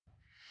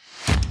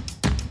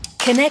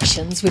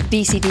Connections with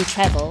BCD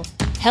Travel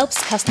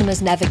helps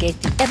customers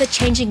navigate the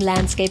ever-changing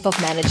landscape of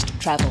managed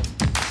travel.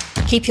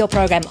 Keep your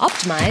program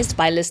optimized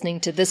by listening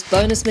to this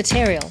bonus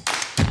material.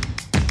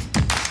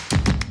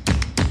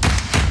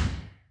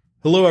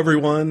 Hello,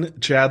 everyone.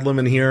 Chad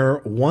Lemon here.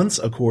 Once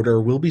a quarter,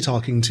 we'll be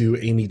talking to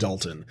Amy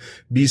Dalton,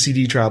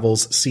 BCD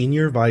Travel's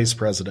Senior Vice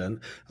President,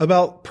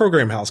 about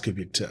program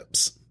housekeeping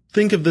tips.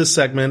 Think of this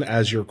segment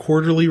as your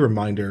quarterly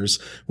reminders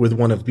with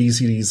one of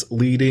BCD's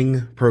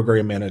leading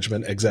program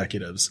management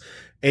executives.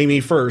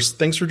 Amy, first,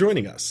 thanks for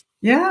joining us.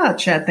 Yeah,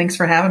 Chad, thanks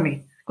for having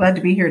me. Glad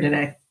to be here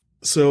today.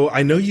 So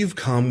I know you've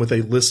come with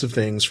a list of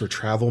things for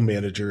travel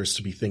managers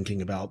to be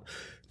thinking about.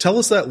 Tell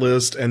us that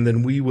list, and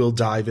then we will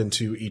dive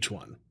into each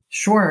one.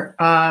 Sure.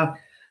 I've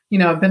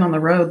been on the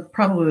road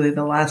probably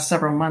the last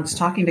several months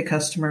talking to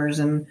customers,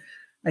 and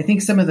I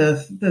think some of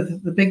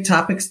the big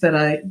topics that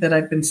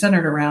I've been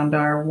centered around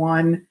are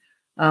one,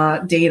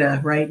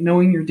 data, right?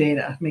 Knowing your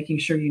data, making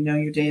sure you know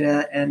your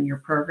data and your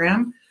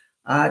program.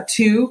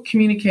 Two,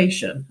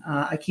 communication.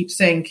 I keep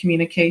saying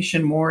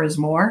communication more is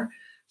more.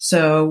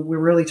 So we're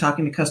really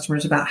talking to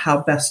customers about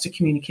how best to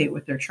communicate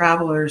with their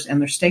travelers and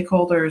their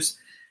stakeholders.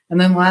 And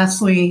then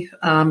lastly,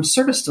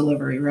 service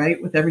delivery, right?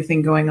 With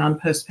everything going on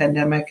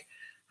post-pandemic,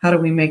 how do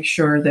we make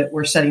sure that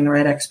we're setting the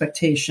right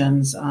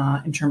expectations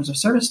in terms of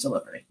service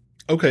delivery?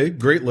 Okay,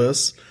 great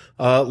list.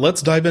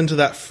 Let's dive into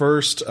that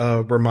first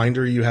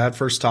reminder you had,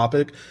 first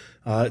topic,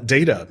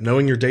 data,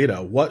 knowing your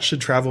data. What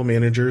should travel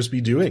managers be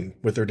doing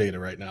with their data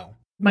right now?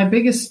 My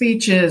biggest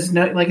speech is,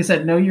 like I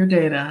said, know your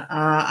data.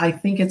 I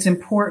think it's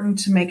important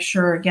to make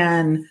sure,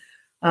 again,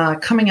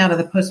 coming out of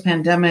the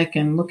post-pandemic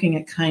and looking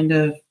at kind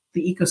of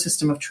the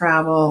ecosystem of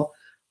travel,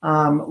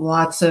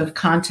 lots of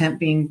content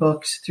being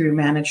booked through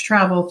managed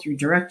travel, through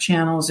direct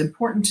channels.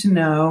 Important to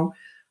know,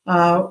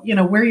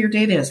 where your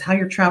data is, how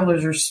your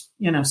travelers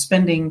are,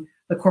 spending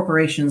the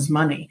corporation's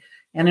money.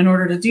 And in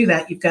order to do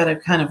that, you've got to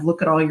kind of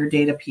look at all your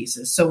data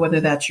pieces. So whether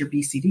that's your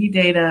BCD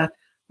data,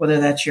 whether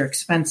that's your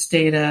expense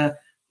data,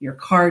 your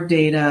card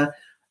data,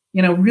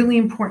 really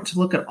important to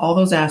look at all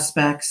those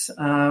aspects,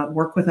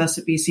 work with us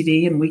at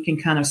BCD, and we can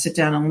kind of sit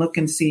down and look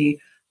and see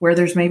where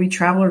there's maybe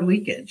traveler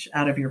leakage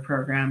out of your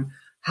program,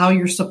 how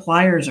your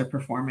suppliers are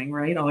performing,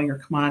 right? All your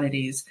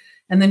commodities,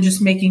 and then just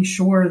making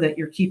sure that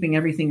you're keeping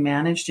everything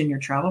managed in your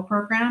travel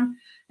program.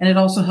 And it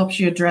also helps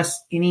you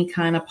address any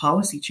kind of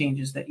policy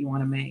changes that you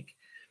want to make.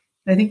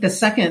 I think the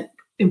second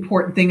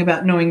important thing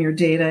about knowing your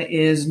data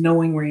is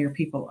knowing where your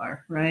people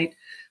are, right?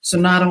 So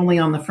not only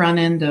on the front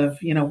end of,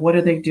 what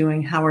are they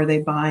doing? How are they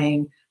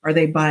buying? Are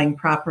they buying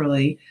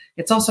properly?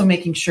 It's also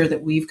making sure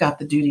that we've got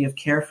the duty of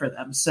care for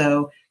them.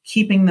 So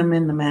keeping them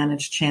in the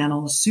managed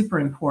channel is super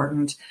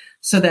important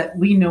so that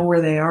we know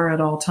where they are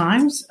at all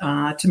times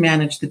to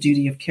manage the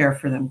duty of care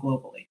for them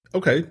globally.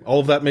 Okay. All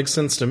of that makes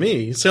sense to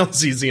me.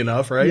 Sounds easy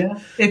enough, right?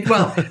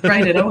 Yeah.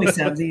 Right. It always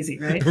sounds easy,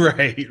 right?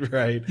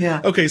 Right.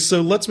 Yeah. Okay.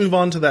 So let's move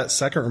on to that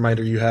second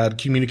reminder you had,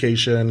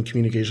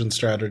 communication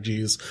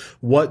strategies.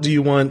 What do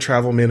you want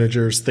travel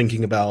managers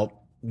thinking about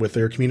with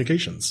their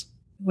communications?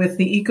 With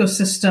the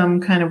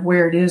ecosystem kind of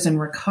where it is in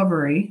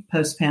recovery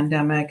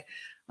post-pandemic,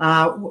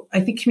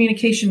 I think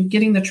communication,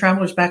 getting the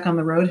travelers back on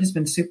the road has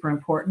been super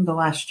important the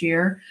last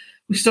year.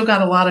 We've still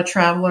got a lot of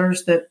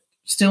travelers that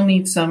still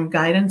need some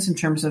guidance in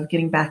terms of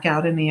getting back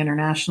out in the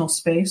international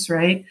space,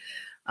 right?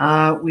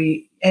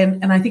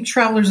 And I think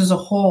travelers as a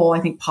whole,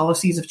 I think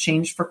policies have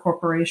changed for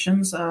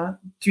corporations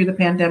through the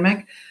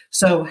pandemic.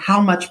 So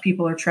how much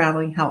people are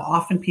traveling, how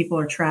often people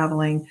are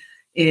traveling,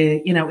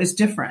 is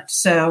different.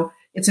 So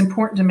it's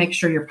important to make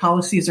sure your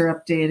policies are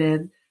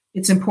updated.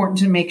 It's important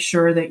to make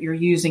sure that you're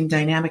using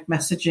dynamic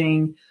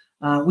messaging.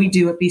 We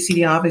do at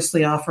BCD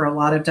obviously offer a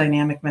lot of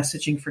dynamic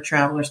messaging for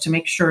travelers to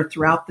make sure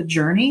throughout the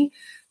journey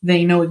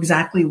they know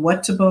exactly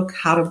what to book,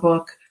 how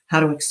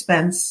to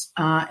expense,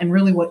 and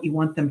really what you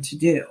want them to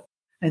do.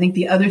 I think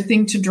the other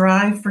thing to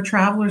drive for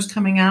travelers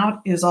coming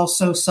out is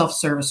also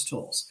self-service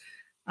tools.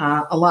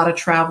 A lot of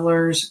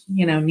travelers,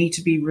 need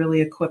to be really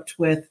equipped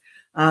with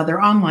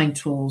their online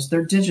tools,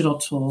 their digital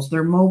tools,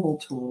 their mobile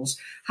tools.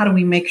 How do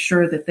we make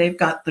sure that they've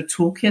got the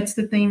toolkits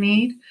that they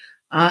need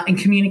and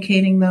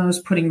communicating those,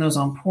 putting those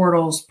on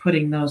portals,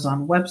 putting those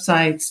on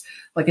websites,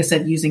 like I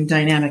said, using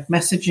dynamic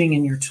messaging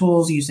in your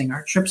tools, using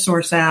our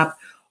TripSource app,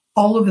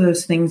 all of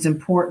those things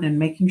important and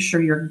making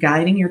sure you're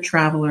guiding your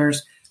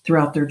travelers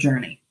throughout their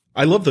journey.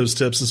 I love those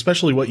tips,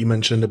 especially what you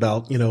mentioned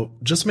about,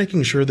 just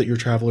making sure that your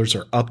travelers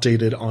are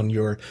updated on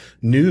your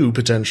new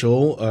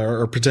potential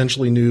or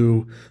potentially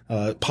new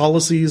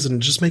policies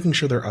and just making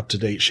sure they're up to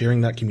date,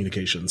 sharing that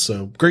communication.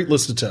 So great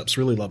list of tips.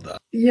 Really love that.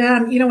 Yeah.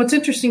 What's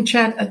interesting,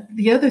 Chad,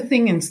 the other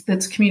thing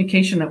that's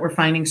communication that we're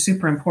finding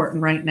super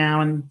important right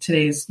now in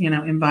today's,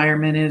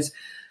 environment is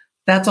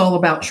that's all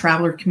about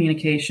traveler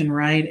communication,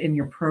 right, in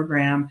your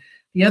program.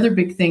 The other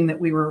big thing that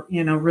we were,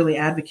 really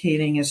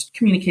advocating is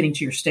communicating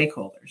to your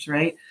stakeholders,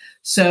 right?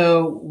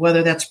 So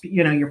whether that's,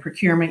 your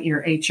procurement,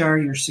 your HR,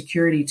 your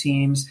security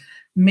teams,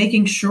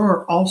 making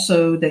sure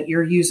also that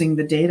you're using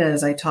the data,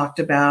 as I talked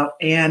about,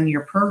 and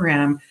your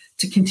program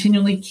to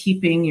continually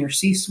keeping your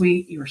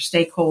C-suite, your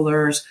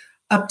stakeholders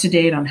up to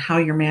date on how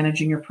you're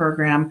managing your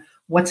program,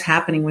 what's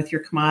happening with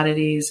your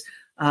commodities,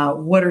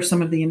 what are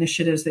some of the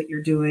initiatives that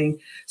you're doing.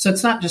 So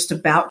it's not just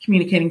about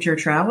communicating to your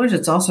travelers,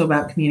 it's also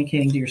about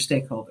communicating to your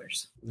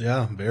stakeholders.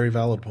 Yeah, very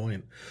valid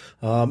point.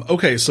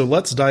 Okay, so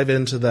let's dive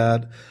into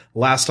that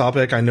last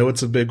topic. I know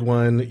it's a big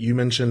one. You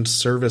mentioned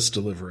service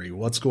delivery.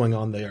 What's going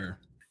on there?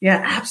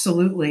 Yeah,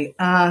 absolutely.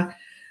 I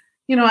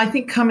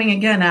think coming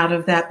again out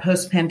of that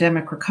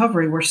post-pandemic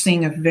recovery, we're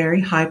seeing a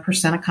very high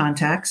percent of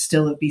contacts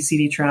still at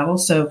BCD Travel.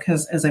 So,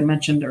 because as I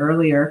mentioned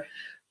earlier,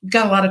 you've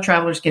got a lot of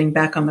travelers getting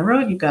back on the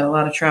road. You've got a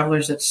lot of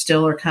travelers that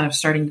still are kind of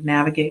starting to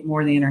navigate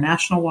more of the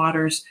international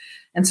waters.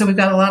 And so we've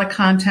got a lot of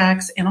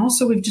contacts. And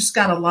also we've just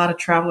got a lot of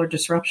traveler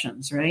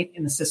disruptions, right,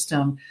 in the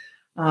system.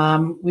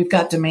 We've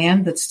got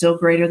demand that's still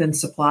greater than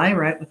supply,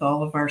 right, with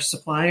all of our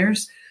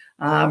suppliers.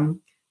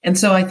 And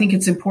so I think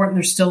it's important.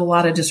 There's still a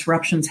lot of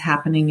disruptions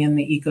happening in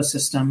the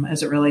ecosystem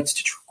as it relates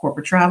to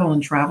corporate travel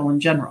and travel in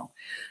general.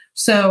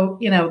 So,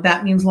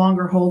 that means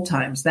longer hold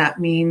times. That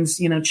means,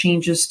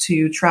 changes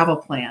to travel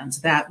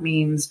plans. That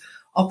means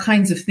all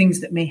kinds of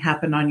things that may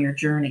happen on your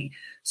journey.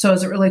 So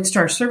as it relates to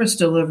our service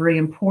delivery,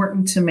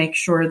 important to make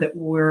sure that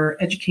we're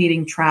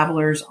educating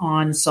travelers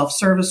on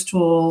self-service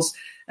tools,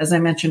 as I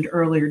mentioned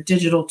earlier,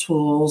 digital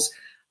tools,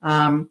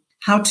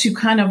 how to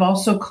kind of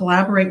also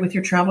collaborate with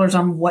your travelers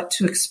on what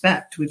to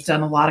expect. We've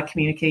done a lot of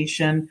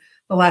communication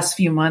the last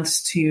few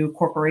months to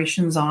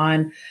corporations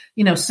on,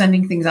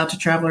 sending things out to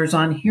travelers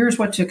on here's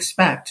what to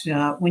expect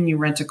when you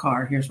rent a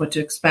car. Here's what to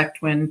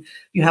expect when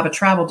you have a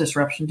travel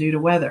disruption due to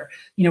weather,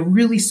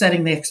 really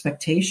setting the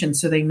expectation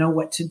so they know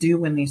what to do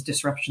when these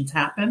disruptions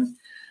happen.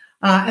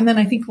 And then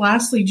I think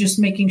lastly, just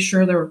making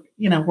sure they're,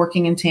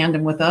 working in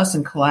tandem with us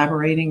and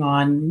collaborating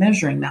on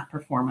measuring that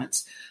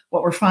performance.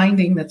 What we're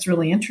finding that's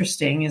really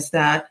interesting is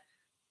that,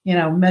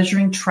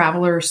 measuring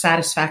traveler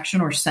satisfaction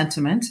or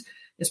sentiment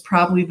is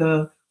probably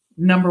the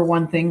number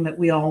one thing that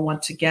we all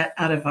want to get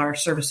out of our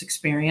service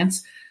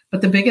experience. But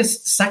the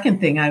biggest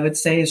second thing I would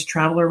say is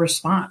traveler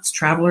response.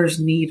 Travelers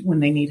need, when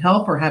they need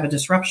help or have a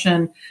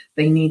disruption,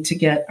 they need to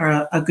get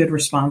a good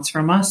response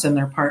from us and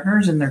their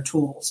partners and their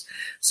tools.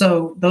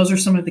 So those are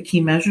some of the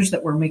key measures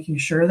that we're making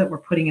sure that we're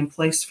putting in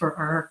place for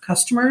our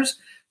customers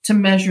to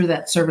measure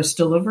that service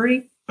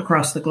delivery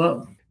across the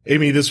globe.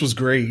 Amy, this was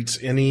great.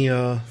 Any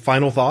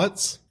final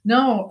thoughts?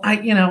 No,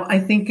 I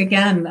think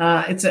again,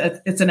 it's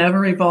an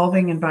ever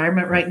evolving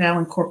environment right now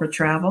in corporate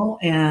travel,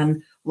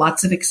 and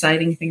lots of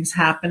exciting things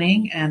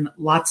happening, and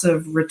lots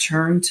of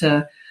return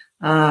to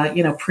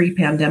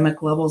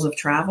pre-pandemic levels of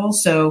travel.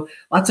 So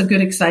lots of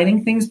good,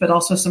 exciting things, but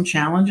also some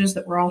challenges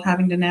that we're all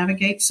having to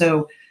navigate.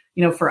 So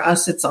for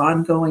us, it's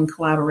ongoing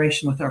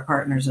collaboration with our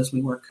partners as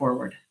we work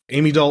forward.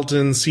 Amy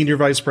Dalton, Senior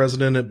Vice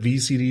President at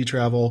BCD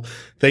Travel,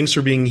 thanks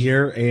for being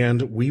here, and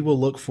we will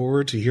look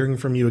forward to hearing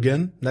from you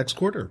again next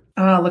quarter.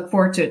 Look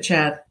forward to it,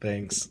 Chad.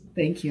 Thanks.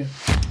 Thank you.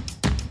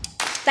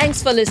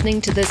 Thanks for listening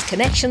to this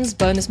Connections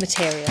bonus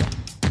material.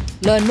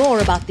 Learn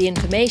more about the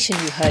information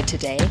you heard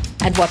today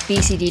and what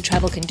BCD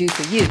Travel can do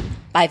for you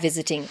by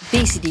visiting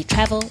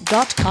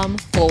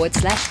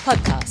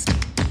bcdtravel.com/podcast.